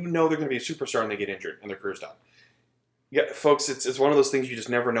guys that they're going to be a superstar and they get injured and their career's done. Yeah, folks, it's one of those things you just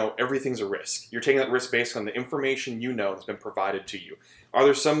never know. Everything's a risk. You're taking that risk based on the information you know that's been provided to you. Are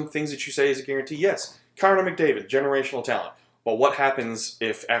there some things that you say is a guarantee? Yes. Connor McDavid, generational talent. But what happens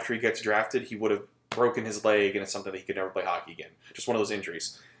if after he gets drafted, he would have broken his leg and it's something that he could never play hockey again? Just one of those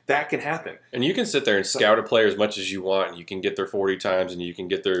injuries. That can happen. And you can sit there and scout a player as much as you want, and you can get their 40 times, and you can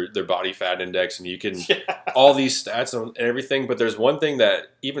get their body fat index, and you can all these stats and everything. But there's one thing that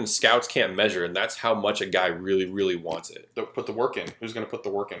even scouts can't measure, and that's how much a guy really, really wants it. Put the work in. Who's going to put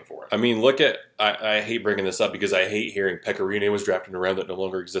the work in for it? I mean, look at I hate bringing this up because I hate hearing Pekka Rinne was drafted in a round that no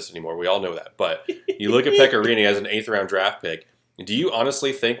longer exists anymore. We all know that. But you look at Pekka Rinne as an 8th-round draft pick. Do you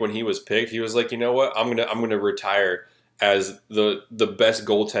honestly think when he was picked, he was like, you know what, I'm gonna retire as the best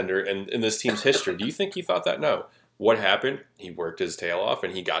goaltender in this team's history? Do you think he thought that? No. What happened? He worked his tail off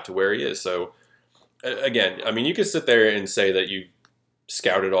and he got to where he is. So, again, I mean, you can sit there and say that you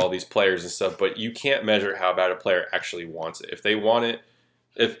scouted all these players and stuff, but you can't measure how bad a player actually wants it. If they want it,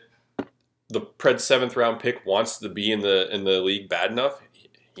 if the Preds 7th-round pick wants to be in the league bad enough,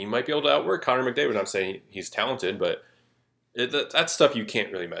 he might be able to outwork Connor McDavid. I'm saying he's talented, but that's stuff you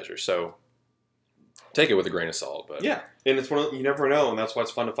can't really measure. So take it with a grain of salt. But yeah, and it's you never know, and that's why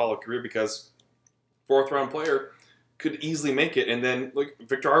it's fun to follow a career because 4th-round player could easily make it, and then like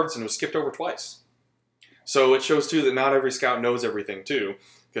Victor Arvidsson was skipped over twice. So it shows too that not every scout knows everything too.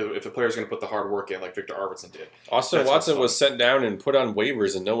 Because if a player's going to put the hard work in, like Victor Arvidsson did. Austin Watson was sent down and put on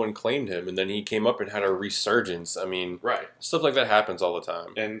waivers, and no one claimed him, and then he came up and had a resurgence. I mean, right. Stuff like that happens all the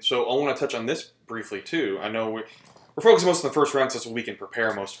time. And so I want to touch on this briefly, too. I know we're focusing most on the first round, so we can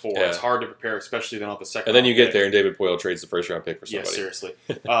prepare most for. Yeah. It's hard to prepare, especially then on the second round. And then you get pick. there, and David Poile trades the first round pick for somebody. Yeah, seriously.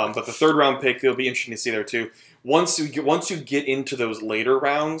 But the third round pick, it'll be interesting to see there, too. Once you get into those later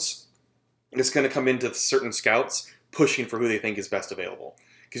rounds, it's going to come into certain scouts pushing for who they think is best available.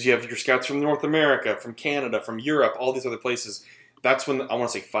 Because you have your scouts from North America, from Canada, from Europe, all these other places. That's when I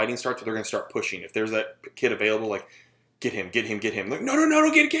want to say fighting starts, where they're going to start pushing. If there's that kid available, like, get him. Like, no,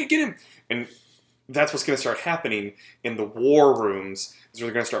 get him. And that's what's going to start happening in the war rooms, is where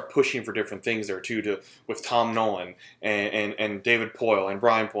they're going to start pushing for different things there, too, with Tom Nolan and David Poile and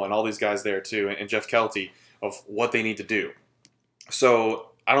Brian Poile and all these guys there, too, and Jeff Kelty, of what they need to do. So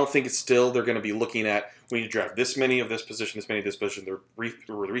I don't think they're going to be looking at, we need to draft this many of this position, this many of this position. They're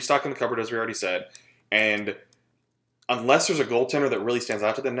restocking the cupboard, as we already said. And unless there's a goaltender that really stands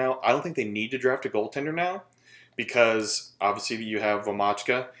out to them now, I don't think they need to draft a goaltender now, because obviously you have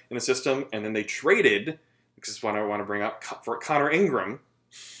Vomachka in the system, and then they traded, which is what I want to bring up, for Connor Ingram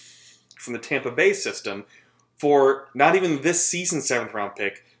from the Tampa Bay system for not even this season's 7th round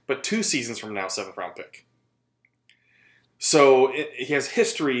pick, but 2 seasons from now 7th round pick. So he has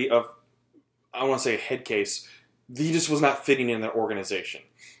history of, I want to say a head case. He just was not fitting in their organization.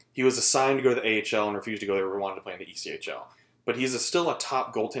 He was assigned to go to the AHL and refused to go there. Wanted to play in the ECHL. But he's still a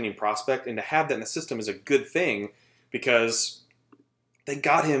top goaltending prospect, and to have that in the system is a good thing, because they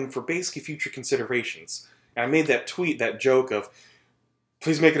got him for basically future considerations. And I made that tweet, that joke of,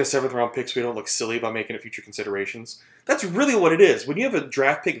 please make it a 7th round pick so we don't look silly by making it future considerations. That's really what it is. When you have a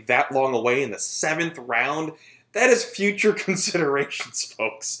draft pick that long away in the 7th round, that is future considerations,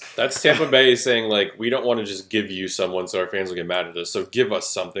 folks. That's Tampa Bay saying, like, we don't want to just give you someone so our fans will get mad at us, so give us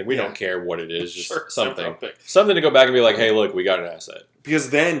something. We don't care what it is, just something. Something to go back and be like, hey, look, we got an asset. Because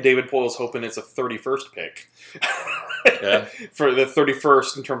then David Poile's hoping it's a 31st pick. Yeah. For the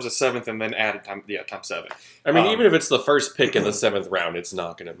 31st in terms of 7th, and then added time 7. I mean, even if it's the first pick in the 7th round, it's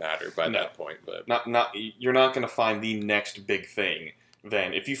not going to matter by that point. But you're not going to find the next big thing.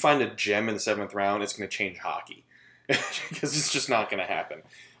 Then, if you find a gem in the 7th round, it's going to change hockey. Because it's just not going to happen.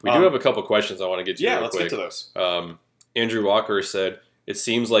 We do have a couple questions I want to get to. Yeah, let's get to those. Andrew Walker said, it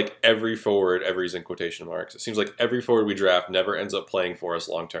seems like every forward, every's in quotation marks, it seems like every forward we draft never ends up playing for us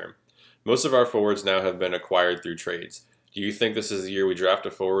long term. Most of our forwards now have been acquired through trades. Do you think this is the year we draft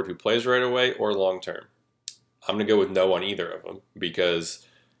a forward who plays right away or long term? I'm going to go with no on either of them, because,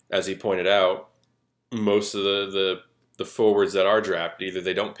 as he pointed out, most of the forwards that are drafted, either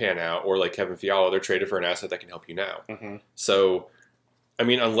they don't pan out, or like Kevin Fiala, they're traded for an asset that can help you now. Mm-hmm. So, I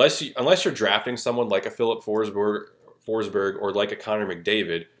mean, unless you're drafting someone like a Philip Forsberg or like a Connor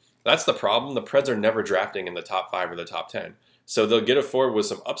McDavid, that's the problem. The Preds are never drafting in the top 5 or the top 10. So they'll get a forward with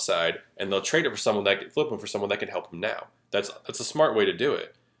some upside, and they'll trade it for someone that can flip him for someone that can help him now. That's a smart way to do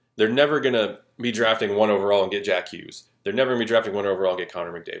it. They're never going to be drafting 1 overall and get Jack Hughes. They're never going to be drafting 1 overall and get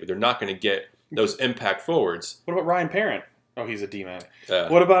Connor McDavid. They're not going to get those impact forwards. What about Ryan Parent? Oh, he's a D-man. Yeah.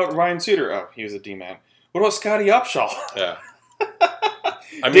 What about Ryan Suter? Oh, he was a D-man. What about Scotty Upshaw? Yeah.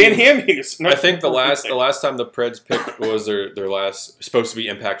 Dan Hamhuis. I think the last time the Preds picked was their last supposed to be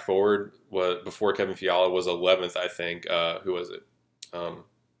impact forward was before Kevin Fiala was 11th, I think. Who was it?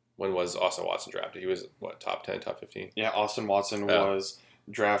 When was Austin Watson drafted? He was top 10, top 15? Yeah, Austin Watson was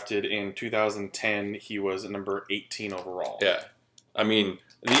drafted in 2010. He was number 18 overall. Yeah. I mean,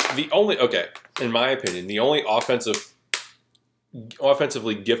 the only, in my opinion, the only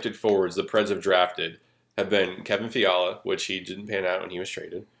offensively gifted forwards the Preds have drafted have been Kevin Fiala, which he didn't pan out when he was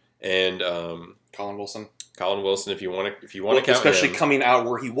traded, and Colin Wilson. Colin Wilson, if you want to count especially him, coming out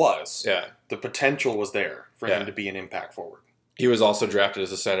where he was. Yeah, the potential was there for him to be an impact forward. He was also drafted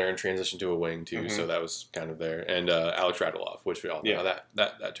as a center and transitioned to a wing too, Mm-hmm. so that was kind of there. And Alex Radulov, which we all know how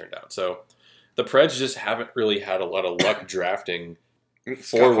that turned out. So the Preds just haven't really had a lot of luck drafting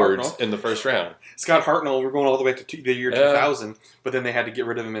forwards in the first round. Scott Hartnell, we're going all the way to the year 2000, but then they had to get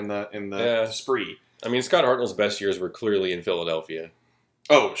rid of him in the spree. I mean, Scott Hartnell's best years were clearly in Philadelphia.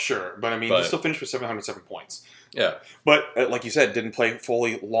 Oh, sure. But, I mean, he still finished with 707 points. Yeah. But, like you said, didn't play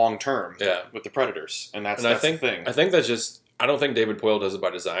fully long-term with the Predators. And that's the thing. I think that's just... I don't think David Poile does it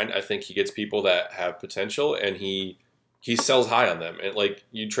by design. I think he gets people that have potential, and he sells high on them. And, like,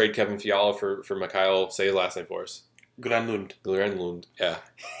 you trade Kevin Fiala for Mikhail... Say his last name for us. Granlund. Yeah.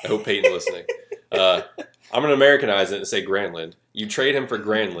 I hope Peyton's listening. I'm going to Americanize it and say Granlund. You trade him for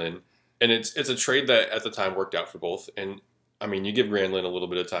Granlund, and it's a trade that at the time worked out for both. And I mean, you give Granlund a little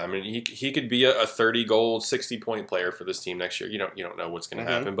bit of time, and he could be a 30-goal, 60-point player for this team next year. You don't know what's going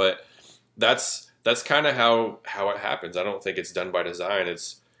to happen, but that's kind of how it happens. I don't think it's done by design.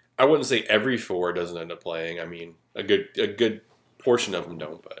 I wouldn't say every forward doesn't end up playing. I mean, a good portion of them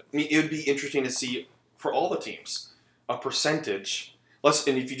don't. But I mean, it would be interesting to see for all the teams a percentage.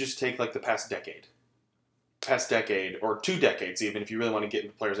 And if you just take like the past decade or 2 decades, even if you really want to get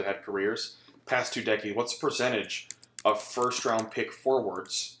into players that had careers, past 2 decades, what's the percentage of first-round pick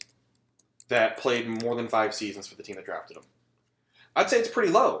forwards that played more than 5 seasons for the team that drafted them? I'd say it's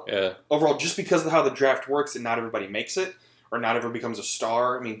pretty low. Yeah. Overall, just because of how the draft works and not everybody makes it or not everyone becomes a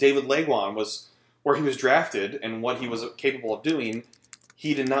star. I mean, David Legwand was where he was drafted and what he was capable of doing.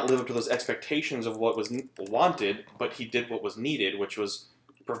 He did not live up to those expectations of what was wanted, but he did what was needed, which was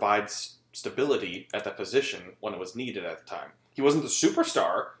provide stability at that position when it was needed at the time. He wasn't the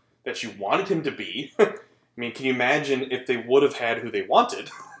superstar that you wanted him to be. I mean, can you imagine if they would have had who they wanted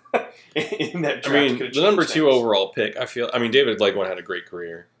in that draft? I mean, the number 2 overall pick, David Legwand had a great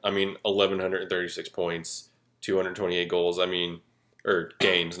career. I mean, 1,136 points, 228 goals. I mean, or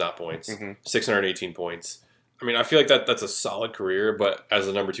games, not points. 618 points. I mean, I feel like that's a solid career, but as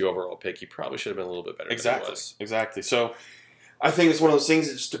the number 2 overall pick, he probably should have been a little bit better than he was. Exactly. So I think it's one of those things,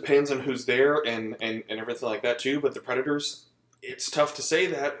 it just depends on who's there and everything like that too. But the Predators, it's tough to say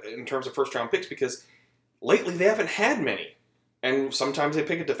that in terms of first-round picks because lately they haven't had many. And sometimes they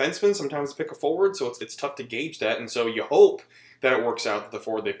pick a defenseman, sometimes they pick a forward, so it's tough to gauge that. And so you hope that it works out, that the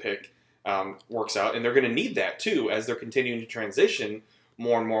forward they pick works out. And they're going to need that too as they're continuing to transition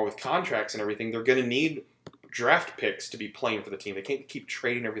more and more with contracts and everything. They're going to need draft picks to be playing for the team. They can't keep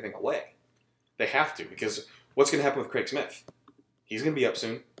trading everything away. They have to, because what's going to happen with Craig Smith? He's going to be up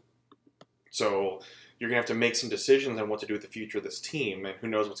soon. So you're going to have to make some decisions on what to do with the future of this team, and who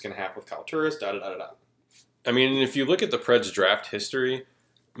knows what's going to happen with Kyle Turris, da-da-da-da-da. I mean, if you look at the Preds draft history,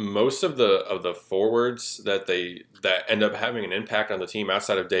 most of the forwards that end up having an impact on the team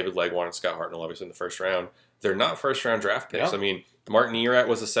outside of David Legwand and Scott Hartnell, obviously in the first round, they're not first-round draft picks. Yeah. I mean, Martin Erat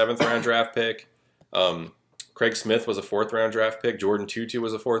was a 7th-round draft pick. Craig Smith was a 4th-round draft pick. Jordan Tutu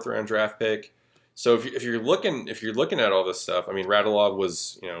was a 4th-round draft pick. So if you're looking at all this stuff, I mean, Radulov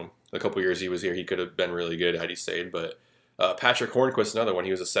was, a couple years he was here, he could have been really good had he stayed. But Patrick Hornquist, another one,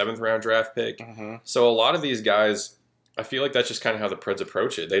 he was a 7th-round draft pick. So a lot of these guys, I feel like that's just kind of how the Preds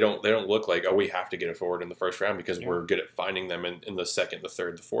approach it. They don't look like, we have to get a forward in the first round because we're good at finding them in the 2nd, the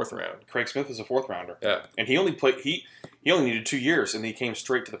 3rd, the 4th round. Craig Smith was a 4th-rounder. Yeah. And he only needed 2 years, and he came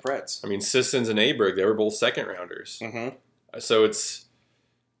straight to the Preds. I mean, Sissons and Aberg, they were both 2nd-rounders. So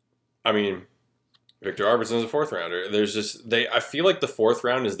Victor Arvidsson's a 4th-rounder. I feel like the 4th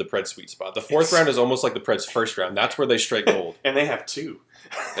round is the Preds' sweet spot. The 4th round is almost like the Preds' first round. That's where they strike gold. And they have 2.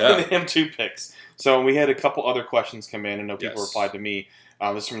 Yeah. They have 2 picks. So we had a couple other questions come in. I know people replied to me.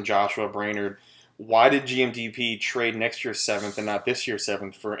 This is from Joshua Brainerd. Why did GMDP trade next year's 7th and not this year's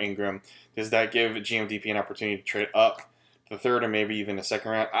 7th for Ingram? Does that give GMDP an opportunity to trade up to the 3rd or maybe even a 2nd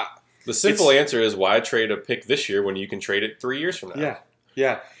round? The simple answer is, why trade a pick this year when you can trade it 3 years from now?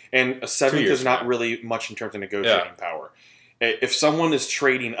 Yeah. And a 7th is not really much in terms of negotiating power. If someone is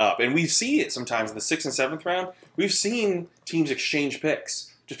trading up, and we see it sometimes in the 6th and 7th round, we've seen teams exchange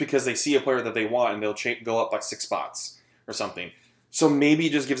picks just because they see a player that they want and they'll go up by 6 spots or something. So maybe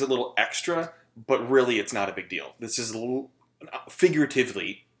it just gives it a little extra, but really it's not a big deal. This is a little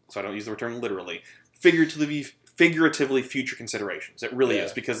figuratively, so I don't use the term literally, figuratively future considerations. It really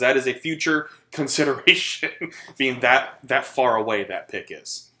is, because that is a future consideration being that far away that pick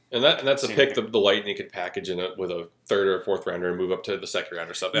is. And that's a pick the Lightning could package in it with a 3rd or 4th rounder and move up to the 2nd round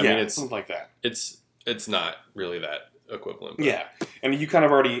or something. I mean, it's something like that. It's not really that equivalent. But. Yeah, and you kind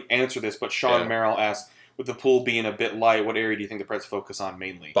of already answered this, but Sean Merrill asked, with the pool being a bit light, what area do you think the Preds focus on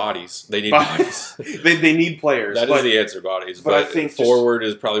mainly? Bodies. They need bodies. they need players. That is the answer, bodies. But I think forward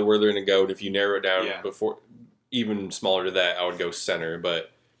is probably where they're going to go. If you narrow it down before, even smaller to that, I would go center.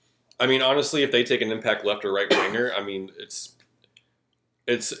 But, I mean, honestly, if they take an impact left or right winger, I mean, it's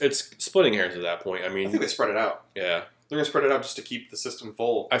splitting hairs at that point. I mean, I think they spread it out. Yeah. They're going to spread it out just to keep the system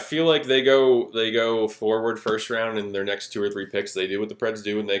full. I feel like they go forward first round in their next 2 or 3 picks. They do what the Preds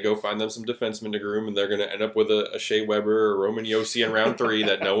do, and they go find them some defensemen to groom, and they're going to end up with a Shea Weber or Roman Josi in round 3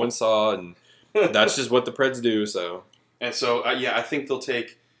 that no one saw, and that's just what the Preds do. So, and so I think they'll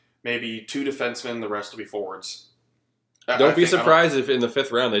take maybe 2 defensemen. The rest will be forwards. Don't be surprised if in the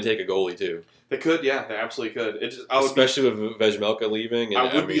 5th round they take a goalie too. They could, yeah, they absolutely could. Especially with Vejmelka leaving. And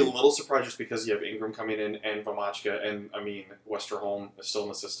I would be a little surprised just because you have Ingram coming in and Vamachka, and Westerholm is still in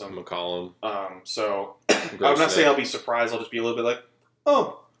the system. McCollum. So I'm not saying I'll be surprised. I'll just be a little bit like,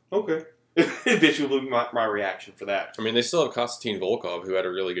 oh, okay. Bitch will be my reaction for that. I mean, they still have Konstantin Volkov, who had a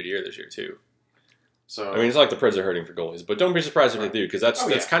really good year this year, too. So I mean, it's not like the Preds are hurting for goalies, but don't be surprised if they do, because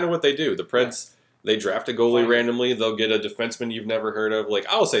that's kind of what they do. The Preds, they draft a goalie randomly. They'll get a defenseman you've never heard of. Like,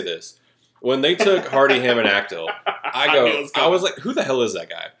 I will say this. When they took Hardy Hamanaktil, I was like, who the hell is that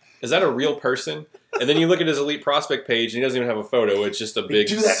guy? Is that a real person? And then you look at his elite prospect page, and he doesn't even have a photo. It's just a big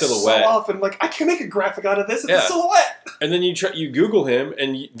silhouette. So often, like, I can make a graphic out of this. It's a silhouette. And then you Google him,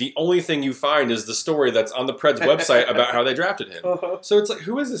 and the only thing you find is the story that's on the Preds website about how they drafted him. So it's like,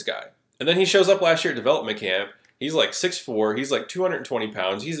 who is this guy? And then he shows up last year at development camp. He's like 6'4". He's like 220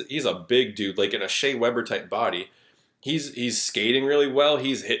 pounds. He's a big dude, like in a Shea Weber type body. He's skating really well.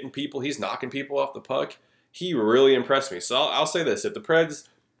 He's hitting people. He's knocking people off the puck. He really impressed me. So I'll say this: if the Preds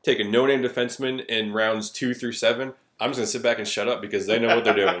take a no-name defenseman in rounds 2 through 7, I'm just gonna sit back and shut up because they know what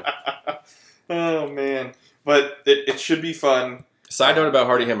they're doing. Oh man, but it should be fun. Side note about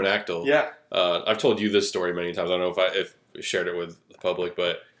Hardy Hamanaktil. Yeah, I've told you this story many times. I don't know if I shared it with the public,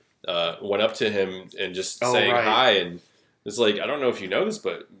 but went up to him and just saying hi, and it's like, I don't know if you know this,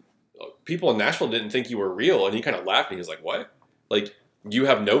 but people in Nashville didn't think you were real, and he kind of laughed, and he was like, what? Like, you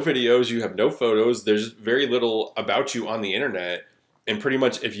have no videos, you have no photos, there's very little about you on the internet, and pretty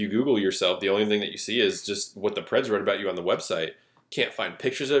much if you Google yourself, the only thing that you see is just what the Preds wrote about you on the website. Can't find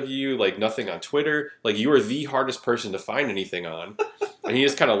pictures of you, like nothing on Twitter. Like, you are the hardest person to find anything on. And he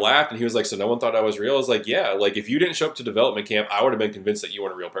just kind of laughed, and he was like, so no one thought I was real? I was like, yeah, like if you didn't show up to development camp, I would have been convinced that you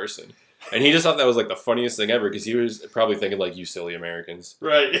weren't a real person. And he just thought that was like the funniest thing ever, because he was probably thinking like, you silly Americans.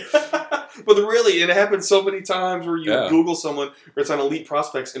 Right. But really, it happens so many times where you Google someone, or it's on Elite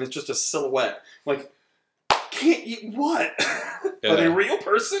Prospects, and it's just a silhouette. Like, can't you, what? Are they a real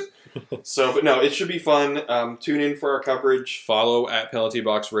person? So, but no, it should be fun. Tune in for our coverage. Follow at Penalty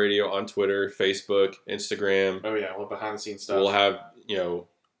Box Radio on Twitter, Facebook, Instagram. Oh yeah, we'll behind the scenes stuff. We'll have,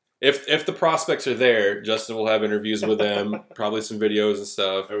 if the prospects are there, Justin will have interviews with them, probably some videos and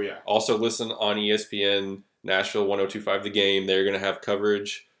stuff. Oh yeah. Also listen on ESPN Nashville 1025 The Game. They're going to have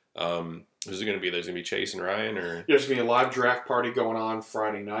coverage. Who's it going to be? There's going to be Chase and Ryan, or there's going to be a live draft party going on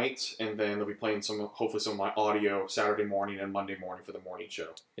Friday night, and then they'll be playing hopefully some of my audio Saturday morning and Monday morning for the morning show.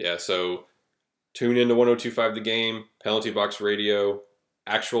 Yeah, so tune in to 1025 The Game, Penalty Box Radio,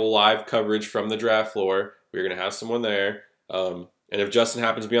 actual live coverage from the draft floor. We're going to have someone there. And if Justin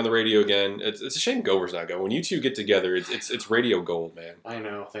happens to be on the radio again, it's a shame Gover's not going. When you two get together, it's radio gold, man. I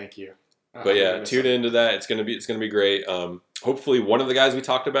know, thank you. But yeah, tune into that. It's gonna be great. Hopefully, one of the guys we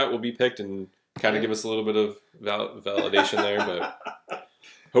talked about will be picked and kind of give us a little bit of validation there. But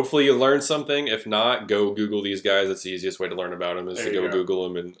hopefully, you learn something. If not, go Google these guys. That's the easiest way to learn about them is to go Google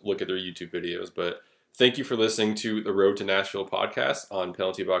them and look at their YouTube videos. But thank you for listening to the Road to Nashville podcast on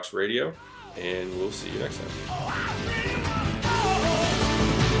Penalty Box Radio, and we'll see you next time.